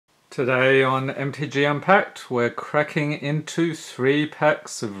Today on MTG Unpacked, we're cracking into 3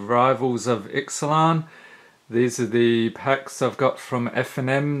 packs of Rivals of Ixalan. These are the packs I've got from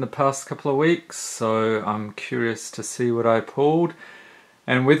F&M the past couple of weeks, so I'm curious to see what I pulled.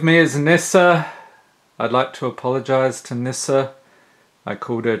 And with me is Nissa. I'd like to apologise to Nissa. I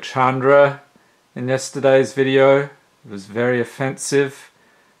called her Chandra in yesterday's video. It was very offensive,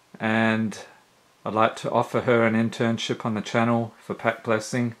 and I'd like to offer her an internship on the channel for pack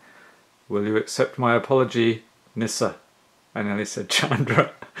blessing. Will you accept my apology, Nissa? I nearly said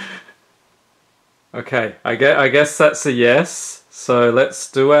Chandra. Okay, I guess that's a yes. So let's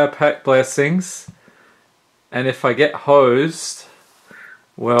do our pack blessings. And if I get hosed,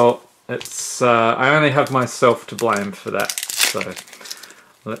 well, it's I only have myself to blame for that. So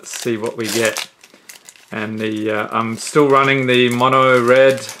let's see what we get. And the I'm still running the mono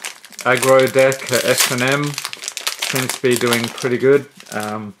red aggro deck at F&M. Seems to be doing pretty good.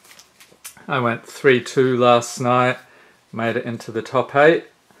 I went 3-2 last night, made it into the top 8,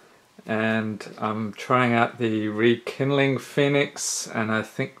 and I'm trying out the Rekindling Phoenix, and I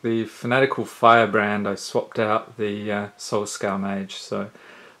think the Fanatical Firebrand. I swapped out the Soul Scar Mage. So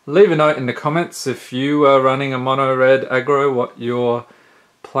leave a note in the comments if you are running a mono red aggro, what you're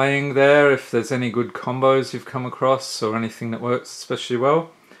playing there, if there's any good combos you've come across or anything that works especially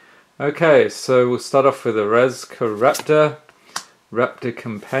well. Okay, so we'll start off with a Razka Raptor, Raptor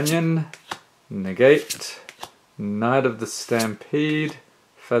Companion, Negate, Knight of the Stampede,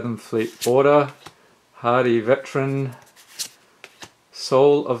 Fathom Fleet Order, Hardy Veteran,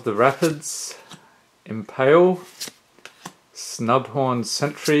 Soul of the Rapids, Impale, Snubhorn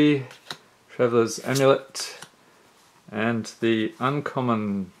Sentry, Traveller's Amulet, and the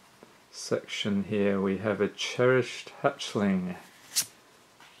uncommon section here we have a Cherished Hatchling,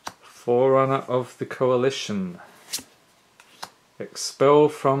 Forerunner of the Coalition, Expel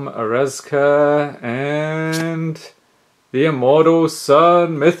from Arazka, and the Immortal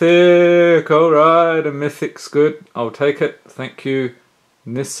Sun Mythic. Alright, a Mythic's good. I'll take it. Thank you,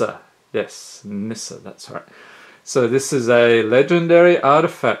 Nissa. Yes, Nissa, that's right. So this is a legendary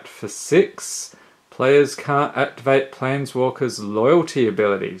artifact for 6. Players can't activate Planeswalker's loyalty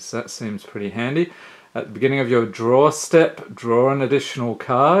abilities. That seems pretty handy. At the beginning of your draw step, draw an additional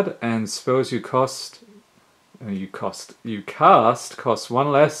card, and spells you cast cost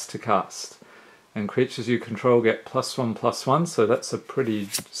 1 less to cast, and creatures you control get +1/+1, so that's a pretty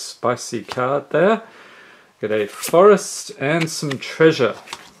spicy card there. Get a forest and some treasure.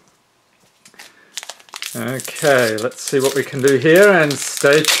 Okay, let's see what we can do here, and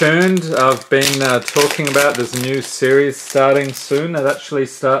stay tuned. I've been talking about this new series starting soon. It actually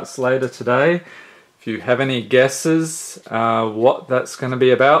starts later today. If you have any guesses what that's going to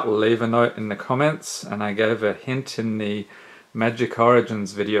be about, leave a note in the comments, and I gave a hint in the Magic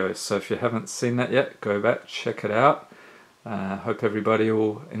Origins video, so if you haven't seen that yet, go back, check it out. Hope everybody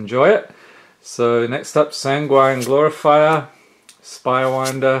will enjoy it. So next up, Sanguine Glorifier,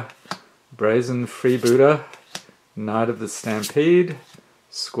 Spirewinder, Brazen Freebooter, Knight of the Stampede,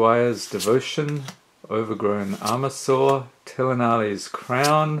 Squire's Devotion, Overgrown Armasaur, Tilinali's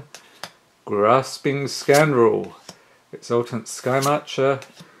Crown, Grasping Scoundrel, Exultant Skymarcher,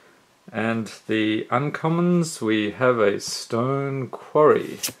 and the uncommons we have a Stone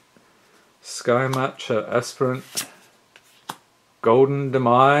Quarry, Skymarcher Aspirant, Golden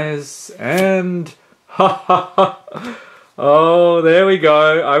Demise, and oh, there we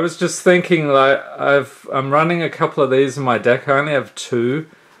go. I was just thinking, like, I'm running a couple of these in my deck. I only have 2,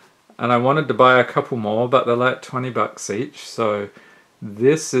 and I wanted to buy a couple more, but they're like 20 bucks each, so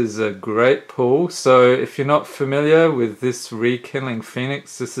this is a great pull. So if you're not familiar with this Rekindling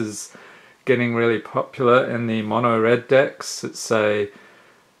Phoenix, this is getting really popular in the mono red decks. It's a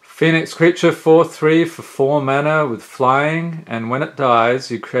Phoenix creature 4/3 for 4 mana with flying, and when it dies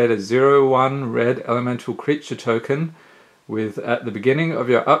you create a 0/1 red elemental creature token with, at the beginning of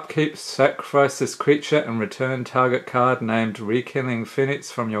your upkeep, sacrifice this creature and return target card named Rekindling Phoenix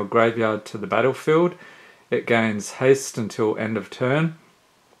from your graveyard to the battlefield. It gains haste until end of turn.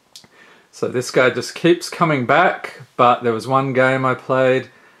 So this guy just keeps coming back, but there was one game I played,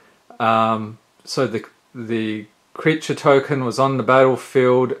 so the creature token was on the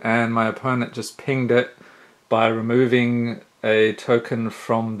battlefield and my opponent just pinged it by removing a token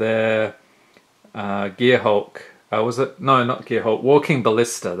from their Gearhulk. Was it? No, not Gearhulk. Walking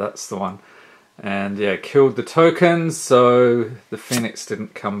Ballista, that's the one. And yeah, killed the tokens, so the Phoenix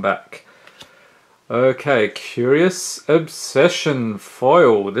didn't come back. Okay, Curious Obsession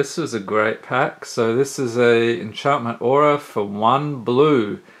Foil. This is a great pack. So this is a enchantment aura for 1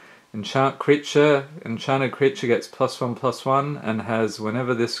 blue. Enchant creature. Enchanted creature gets +1/+1 and has,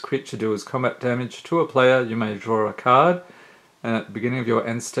 whenever this creature deals combat damage to a player, you may draw a card. And at the beginning of your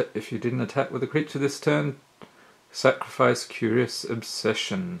end step, if you didn't attack with a creature this turn, sacrifice Curious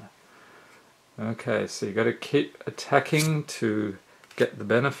Obsession. Okay, so you got to keep attacking to get the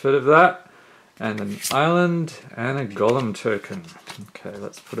benefit of that. And an island and a golem token. Okay,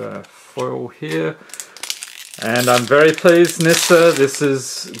 let's put a foil here. And I'm very pleased, Nissa. This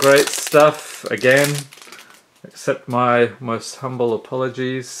is great stuff. Again, accept my most humble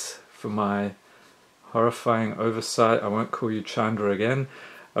apologies for my horrifying oversight. I won't call you Chandra again.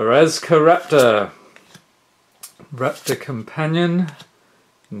 Orazka Raptor. Raptor Companion.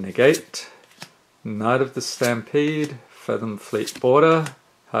 Negate. Knight of the Stampede. Fathom Fleet Border.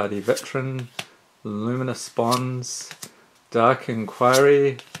 Hardy Veteran. Luminous Bonds. Dark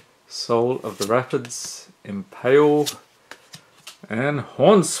Inquiry. Soul of the Rapids. Impale. And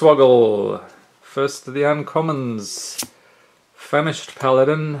Hornswoggle. First of the uncommons. Famished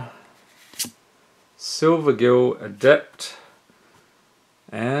Paladin. Silvergill Adept.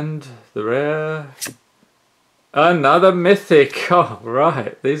 And the rare... another Mythic. Oh,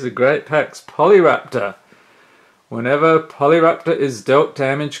 right. These are great packs. Polyraptor. Whenever Polyraptor is dealt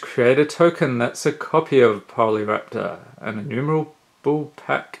damage, create a token that's a copy of Polyraptor. An innumerable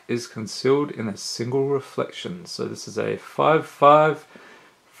pack is concealed in a single reflection. So this is a 5/5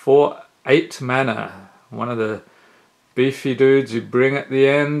 for 8 mana. One of the beefy dudes you bring at the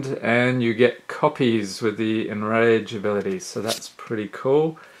end, and you get copies with the Enrage ability. So that's pretty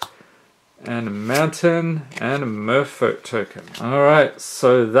cool. And a mountain and a merfolk token. Alright,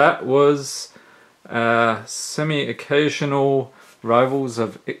 so that was semi-occasional Rivals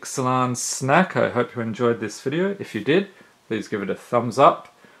of Ixalan snack. I hope you enjoyed this video. If you did, please give it a thumbs up.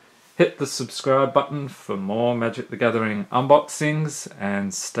 Hit the subscribe button for more Magic the Gathering unboxings,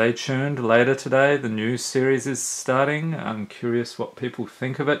 and stay tuned later today. The new series is starting. I'm curious what people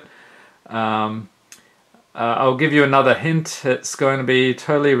think of it. I'll give you another hint. It's going to be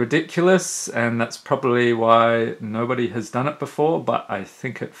totally ridiculous, and that's probably why nobody has done it before, but I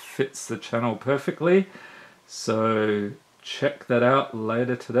think it fits the channel perfectly. So check that out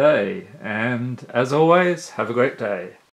later today, and as always, have a great day.